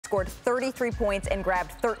scored 33 points and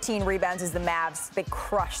grabbed 13 rebounds as the Mavs, they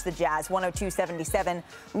crushed the Jazz, 102-77.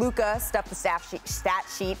 Luka stuffed the stat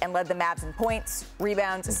sheet and led the Mavs in points,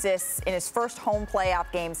 rebounds, assists in his first home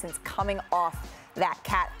playoff game since coming off that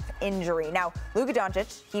calf injury. Now, Luka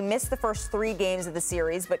Doncic, he missed the first 3 games of the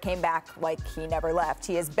series, but came back like he never left.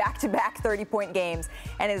 He has back-to-back 30-point games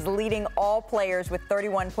and is leading all players with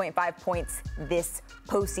 31.5 points this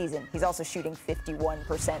postseason. He's also shooting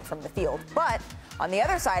 51% from the field. But on the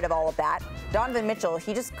other side of all of that, Donovan Mitchell,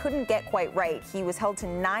 he just couldn't get quite right. He was held to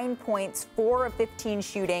 9 points, 4 of 15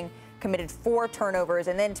 shooting, committed 4 turnovers,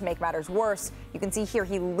 and then to make matters worse, you can see here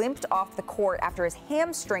he limped off the court after his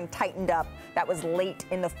hamstring tightened up. That was late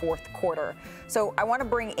in the 4th quarter. So I want to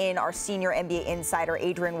bring in our senior NBA insider,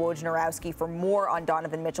 Adrian Wojnarowski, for more on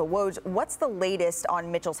Donovan Mitchell. Woj, what's the latest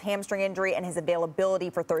on Mitchell's hamstring injury and his availability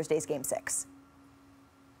for Thursday's Game 6?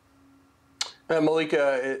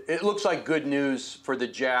 Malika, it looks like good news for the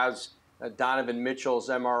Jazz. Donovan Mitchell's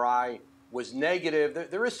MRI was negative.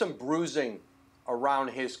 There is some bruising around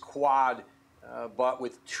his quad, but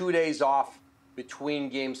with 2 days off between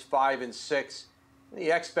games 5 and 6,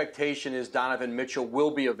 the expectation is Donovan Mitchell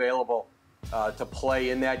will be available to play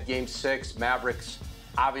in that game 6. Mavericks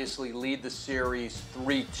obviously lead the series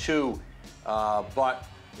 3-2, but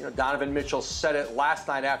Donovan Mitchell said it last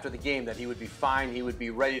night after the game that he would be fine, he would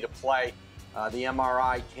be ready to play. The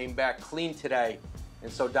MRI came back clean today,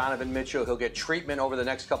 and so Donovan Mitchell, he'll get treatment over the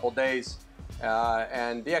next couple days,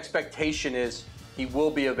 and the expectation is he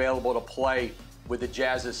will be available to play with the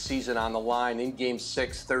Jazz's season on the line in Game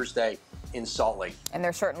 6 Thursday in Salt Lake. And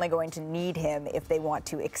they're certainly going to need him if they want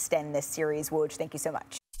to extend this series. Woj, thank you so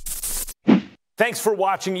much. Thanks for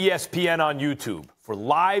watching ESPN on YouTube. For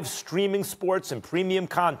live streaming sports and premium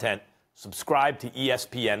content, subscribe to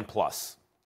ESPN+.